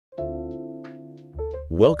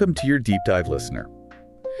Welcome to your Deep Dive Listener.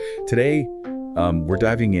 Today, we're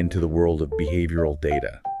diving into the world of behavioral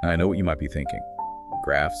data. I know what you might be thinking.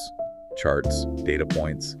 Graphs, charts, data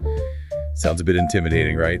points. Sounds a bit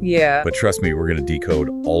intimidating, right? Yeah. But trust me, we're going to decode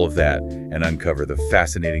all of that and uncover the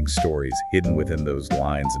fascinating stories hidden within those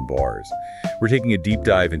lines and bars. We're taking a deep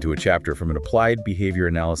dive into a chapter from an applied behavior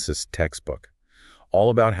analysis textbook, all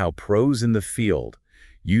about how pros in the field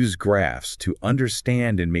use graphs to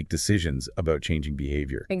understand and make decisions about changing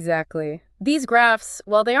behavior. Exactly. These graphs,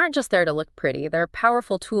 well, they aren't just there to look pretty. They're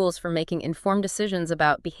powerful tools for making informed decisions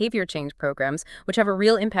about behavior change programs, which have a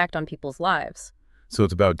real impact on people's lives. So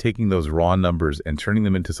it's about taking those raw numbers and turning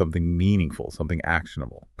them into something meaningful, something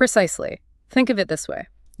actionable. Precisely. Think of it this way.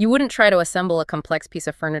 You wouldn't try to assemble a complex piece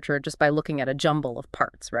of furniture just by looking at a jumble of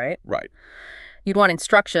parts, right? Right. You'd want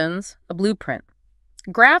instructions, a blueprint.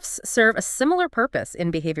 Graphs serve a similar purpose in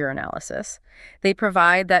behavior analysis. They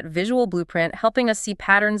provide that visual blueprint, helping us see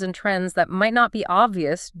patterns and trends that might not be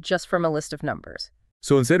obvious just from a list of numbers.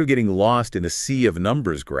 So instead of getting lost in a sea of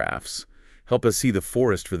numbers graphs, help us see the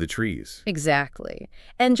forest for the trees. Exactly.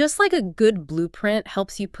 And just like a good blueprint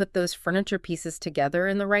helps you put those furniture pieces together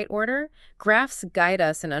in the right order, graphs guide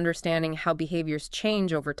us in understanding how behaviors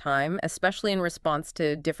change over time, especially in response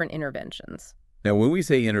to different interventions. Now, when we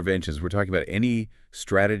say interventions, we're talking about any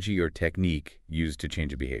strategy or technique used to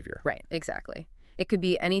change a behavior. Right, exactly. It could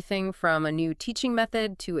be anything from a new teaching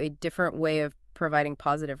method to a different way of providing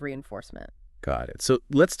positive reinforcement. Got it. So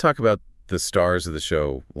let's talk about the stars of the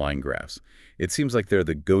show, line graphs. It seems like they're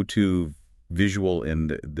the go-to visual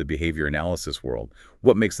in the behavior analysis world.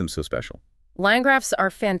 What makes them so special? Line graphs are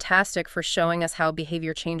fantastic for showing us how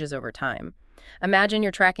behavior changes over time. Imagine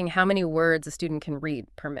you're tracking how many words a student can read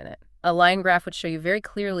per minute. A line graph would show you very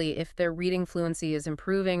clearly if their reading fluency is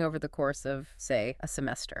improving over the course of, say, a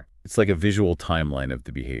semester. It's like a visual timeline of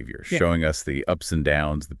the behavior, showing us the ups and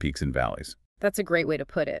downs, the peaks and valleys. That's a great way to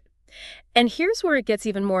put it. And here's where it gets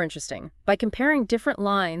even more interesting. By comparing different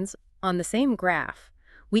lines on the same graph,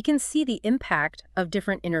 we can see the impact of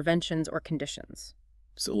different interventions or conditions.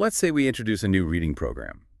 So let's say we introduce a new reading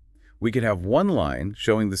program. We could have one line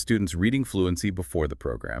showing the student's reading fluency before the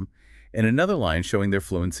program, and another line showing their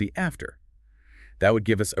fluency after. That would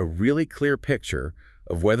give us a really clear picture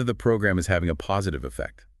of whether the program is having a positive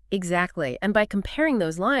effect. Exactly. And by comparing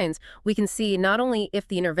those lines, we can see not only if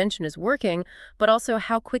the intervention is working, but also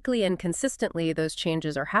how quickly and consistently those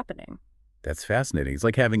changes are happening. That's fascinating. It's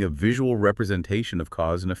like having a visual representation of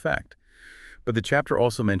cause and effect. But the chapter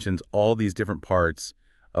also mentions all these different parts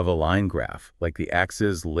of a line graph, like the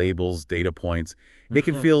axes, labels, data points. It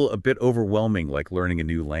can feel a bit overwhelming, like learning a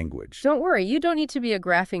new language. Don't worry, you don't need to be a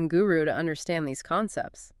graphing guru to understand these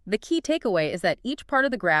concepts. The key takeaway is that each part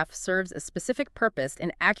of the graph serves a specific purpose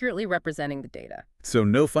in accurately representing the data. So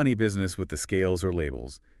no funny business with the scales or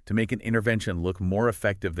labels to make an intervention look more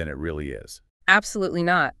effective than it really is. Absolutely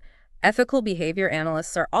not. Ethical behavior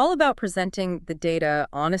analysts are all about presenting the data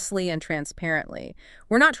honestly and transparently.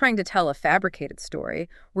 We're not trying to tell a fabricated story.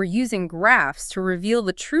 We're using graphs to reveal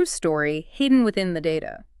the true story hidden within the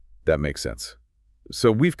data. That makes sense.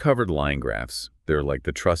 So we've covered line graphs. They're like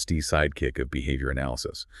the trusty sidekick of behavior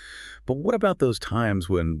analysis. But what about those times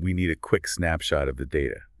when we need a quick snapshot of the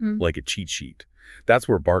data, like a cheat sheet? That's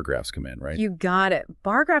where bar graphs come in, right? You got it.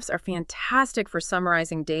 Bar graphs are fantastic for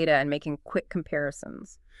summarizing data and making quick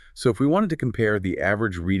comparisons. So if we wanted to compare the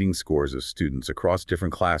average reading scores of students across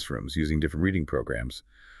different classrooms using different reading programs,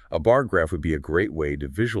 a bar graph would be a great way to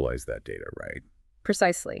visualize that data, right?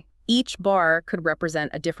 Precisely. Each bar could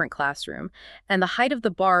represent a different classroom, and the height of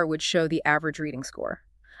the bar would show the average reading score.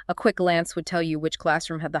 A quick glance would tell you which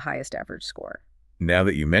classroom had the highest average score. Now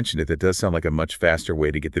that you mention it, that does sound like a much faster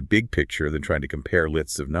way to get the big picture than trying to compare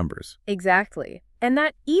lists of numbers. Exactly. And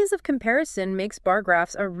that ease of comparison makes bar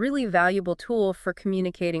graphs a really valuable tool for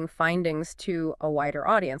communicating findings to a wider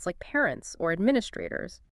audience, like parents or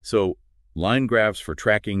administrators. So line graphs for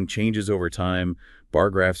tracking changes over time,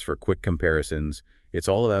 bar graphs for quick comparisons. It's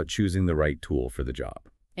all about choosing the right tool for the job.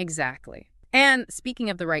 Exactly. And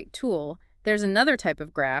speaking of the right tool, there's another type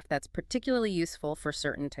of graph that's particularly useful for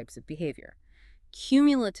certain types of behavior.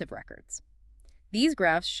 Cumulative records. These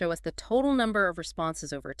graphs show us the total number of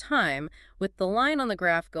responses over time, with the line on the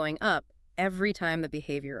graph going up every time the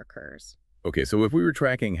behavior occurs. Okay, so if we were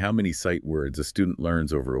tracking how many sight words a student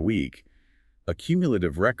learns over a week, a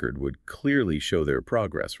cumulative record would clearly show their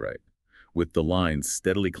progress, right? With the line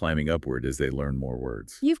steadily climbing upward as they learn more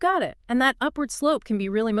words. You've got it. And that upward slope can be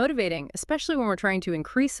really motivating, especially when we're trying to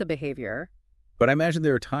increase a behavior. But I imagine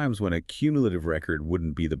there are times when a cumulative record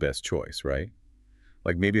wouldn't be the best choice, right?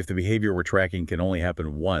 Like maybe if the behavior we're tracking can only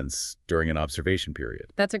happen once during an observation period.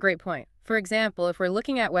 That's a great point. For example, if we're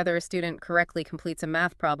looking at whether a student correctly completes a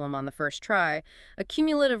math problem on the first try, a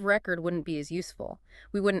cumulative record wouldn't be as useful.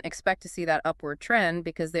 We wouldn't expect to see that upward trend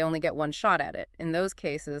because they only get one shot at it. In those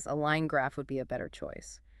cases, a line graph would be a better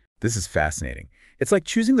choice. This is fascinating. It's like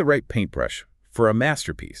choosing the right paintbrush for a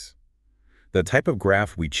masterpiece. The type of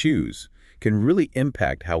graph we choose can really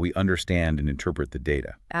impact how we understand and interpret the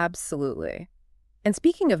data. Absolutely. And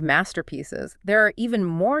speaking of masterpieces, there are even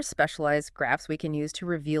more specialized graphs we can use to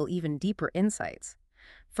reveal even deeper insights.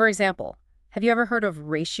 For example, have you ever heard of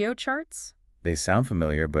ratio charts? They sound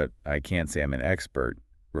familiar, but I can't say I'm an expert.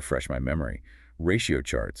 Refresh my memory. Ratio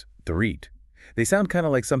charts, the REIT. They sound kind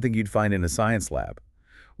of like something you'd find in a science lab.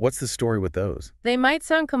 What's the story with those? They might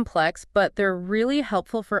sound complex, but they're really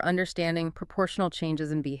helpful for understanding proportional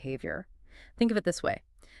changes in behavior. Think of it this way.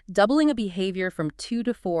 Doubling a behavior from 2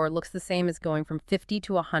 to 4 looks the same as going from 50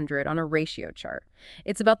 to 100 on a ratio chart.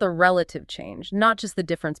 It's about the relative change, not just the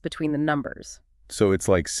difference between the numbers. So it's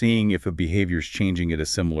like seeing if a behavior is changing at a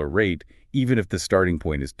similar rate, even if the starting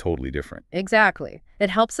point is totally different. Exactly. It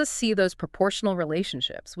helps us see those proportional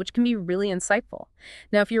relationships, which can be really insightful.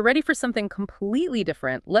 Now, if you're ready for something completely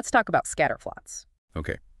different, let's talk about scatterplots.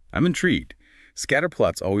 Okay, I'm intrigued.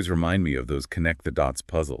 Scatterplots always remind me of those connect-the-dots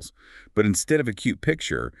puzzles. But instead of a cute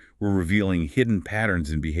picture, we're revealing hidden patterns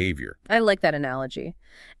in behavior. I like that analogy.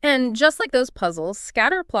 And just like those puzzles,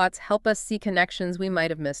 scatterplots help us see connections we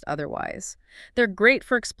might have missed otherwise. They're great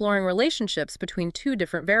for exploring relationships between two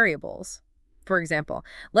different variables. For example,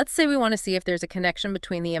 let's say we want to see if there's a connection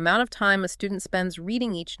between the amount of time a student spends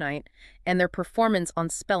reading each night and their performance on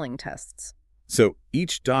spelling tests. So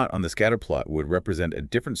each dot on the scatterplot would represent a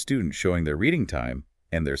different student showing their reading time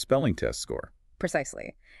and their spelling test score.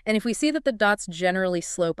 Precisely. And if we see that the dots generally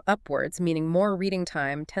slope upwards, meaning more reading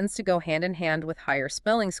time tends to go hand in hand with higher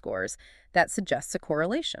spelling scores, that suggests a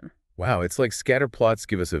correlation. Wow, it's like scatterplots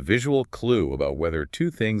give us a visual clue about whether two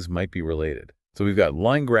things might be related. So we've got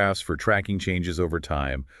line graphs for tracking changes over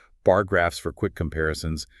time, bar graphs for quick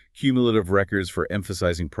comparisons, cumulative records for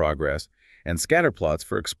emphasizing progress, and scatterplots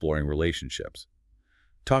for exploring relationships.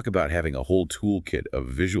 Talk about having a whole toolkit of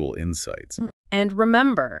visual insights. And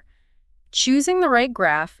remember, choosing the right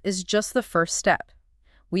graph is just the first step.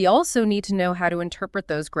 We also need to know how to interpret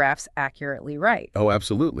those graphs accurately right. Oh,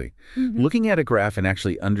 absolutely. Looking at a graph and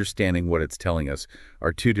actually understanding what it's telling us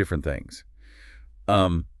are two different things.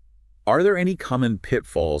 Are there any common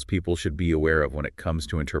pitfalls people should be aware of when it comes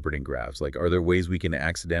to interpreting graphs? Like, are there ways we can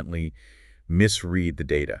accidentally misread the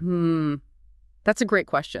data? That's a great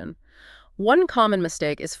question. One common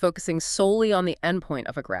mistake is focusing solely on the endpoint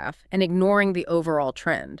of a graph and ignoring the overall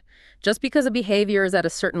trend. Just because a behavior is at a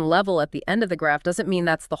certain level at the end of the graph doesn't mean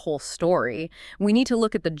that's the whole story. We need to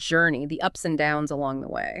look at the journey, the ups and downs along the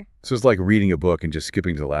way. So it's like reading a book and just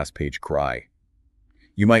skipping to the last page cry.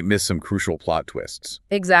 You might miss some crucial plot twists.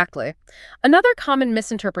 Exactly. Another common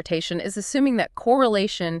misinterpretation is assuming that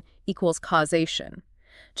correlation equals causation.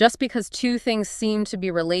 Just because two things seem to be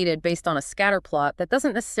related based on a scatter plot, that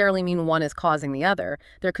doesn't necessarily mean one is causing the other.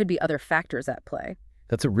 There could be other factors at play.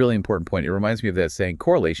 That's a really important point. It reminds me of that saying,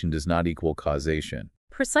 correlation does not equal causation.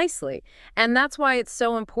 Precisely. And that's why it's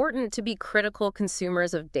so important to be critical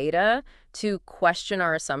consumers of data, to question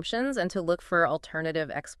our assumptions, and to look for alternative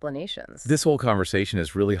explanations. This whole conversation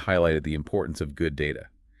has really highlighted the importance of good data.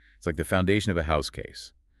 It's like the foundation of a house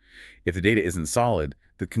case. If the data isn't solid,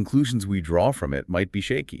 the conclusions we draw from it might be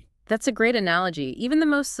shaky. That's a great analogy. Even the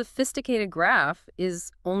most sophisticated graph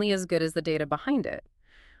is only as good as the data behind it.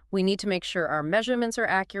 We need to make sure our measurements are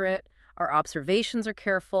accurate, our observations are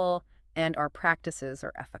careful, and our practices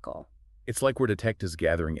are ethical. It's like we're detectives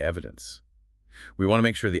gathering evidence. We want to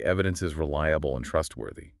make sure the evidence is reliable and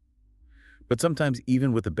trustworthy. But sometimes,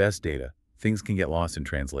 even with the best data, things can get lost in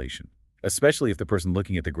translation, especially if the person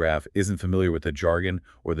looking at the graph isn't familiar with the jargon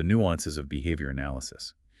or the nuances of behavior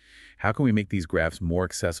analysis. How can we make these graphs more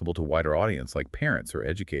accessible to a wider audience, like parents or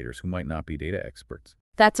educators who might not be data experts?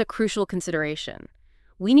 That's a crucial consideration.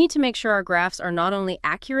 We need to make sure our graphs are not only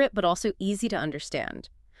accurate, but also easy to understand.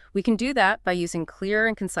 We can do that by using clear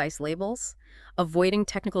and concise labels, avoiding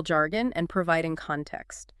technical jargon, and providing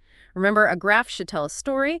context. Remember, a graph should tell a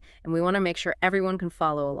story, and we want to make sure everyone can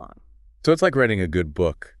follow along. So it's like writing a good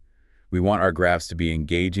book. We want our graphs to be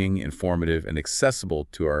engaging, informative, and accessible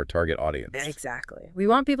to our target audience. Exactly. We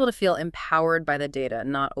want people to feel empowered by the data,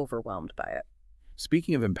 not overwhelmed by it.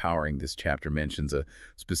 Speaking of empowering, this chapter mentions a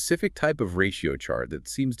specific type of ratio chart that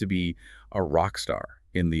seems to be a rock star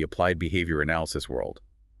in the applied behavior analysis world.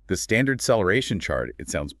 The standard Celeration chart, it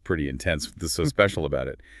sounds pretty intense, what's so special about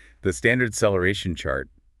it. The standard Celeration chart,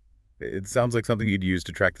 It sounds like something you'd use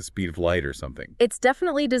to track the speed of light or something. It's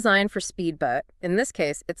definitely designed for speed, but in this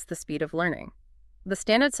case, it's the speed of learning. The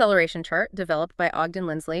standard celeration chart, developed by Ogden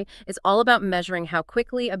Lindsley, is all about measuring how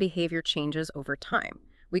quickly a behavior changes over time.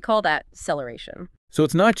 We call that celeration. So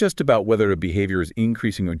it's not just about whether a behavior is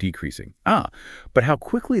increasing or decreasing. But how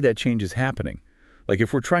quickly that change is happening. Like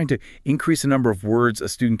if we're trying to increase the number of words a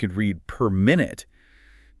student can read per minute,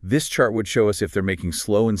 this chart would show us if they're making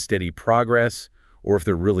slow and steady progress or if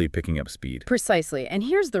they're really picking up speed. Precisely. And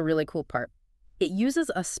here's the really cool part. It uses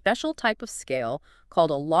a special type of scale called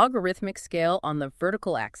a logarithmic scale on the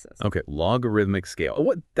vertical axis. Okay, logarithmic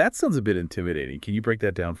scale. That sounds a bit intimidating. Can you break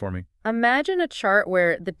that down for me? Imagine a chart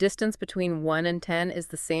where the distance between 1 and 10 is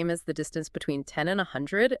the same as the distance between 10 and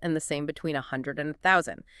 100 and the same between 100 and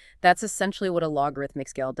 1,000. That's essentially what a logarithmic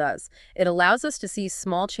scale does. It allows us to see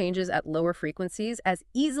small changes at lower frequencies as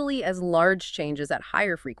easily as large changes at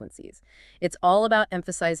higher frequencies. It's all about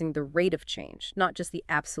emphasizing the rate of change, not just the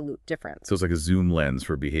absolute difference. So it's like a zoom lens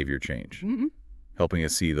for behavior change. Mm-hmm. Helping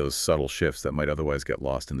us see those subtle shifts that might otherwise get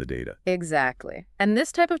lost in the data. Exactly. And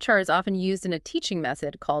this type of chart is often used in a teaching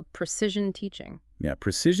method called precision teaching. Yeah,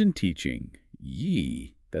 precision teaching.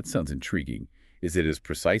 That sounds intriguing. Is it as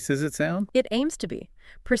precise as it sounds? It aims to be.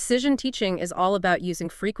 Precision teaching is all about using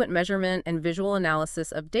frequent measurement and visual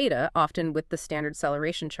analysis of data, often with the standard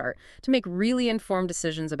celeration chart, to make really informed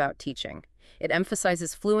decisions about teaching. It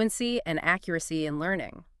emphasizes fluency and accuracy in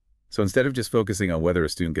learning. So instead of just focusing on whether a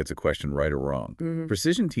student gets a question right or wrong,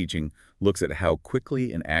 precision teaching looks at how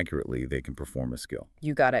quickly and accurately they can perform a skill.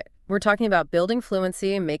 You got it. We're talking about building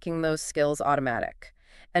fluency and making those skills automatic.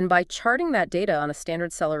 And by charting that data on a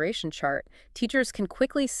standard celeration chart, teachers can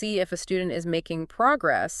quickly see if a student is making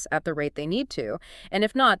progress at the rate they need to, and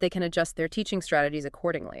if not, they can adjust their teaching strategies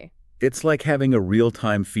accordingly. It's like having a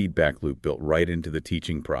real-time feedback loop built right into the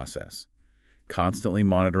teaching process. Constantly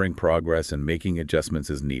monitoring progress and making adjustments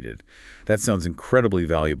as needed. That sounds incredibly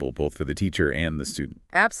valuable both for the teacher and the student.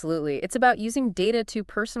 Absolutely. It's about using data to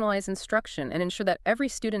personalize instruction and ensure that every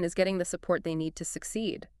student is getting the support they need to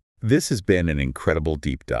succeed. This has been an incredible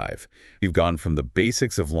deep dive. We've gone from the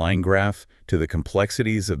basics of line graph to the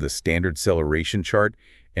complexities of the standard celeration chart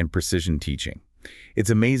and precision teaching. It's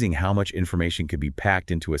amazing how much information can be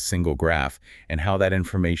packed into a single graph and how that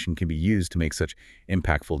information can be used to make such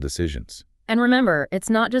impactful decisions. And remember, it's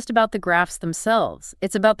not just about the graphs themselves.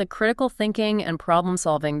 It's about the critical thinking and problem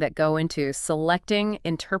solving that go into selecting,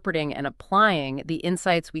 interpreting, and applying the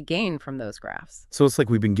insights we gain from those graphs. So it's like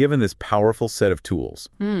we've been given this powerful set of tools.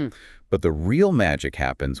 But the real magic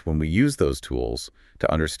happens when we use those tools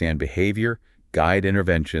to understand behavior, guide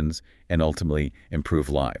interventions, and ultimately improve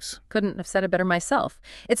lives. Couldn't have said it better myself.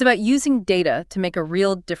 It's about using data to make a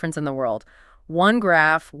real difference in the world. One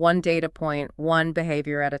graph, one data point, one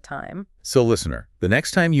behavior at a time. So listener, the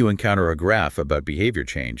next time you encounter a graph about behavior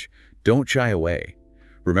change, don't shy away.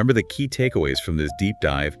 Remember the key takeaways from this deep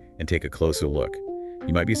dive and take a closer look.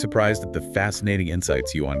 You might be surprised at the fascinating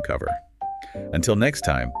insights you uncover. Until next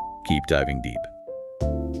time, keep diving deep.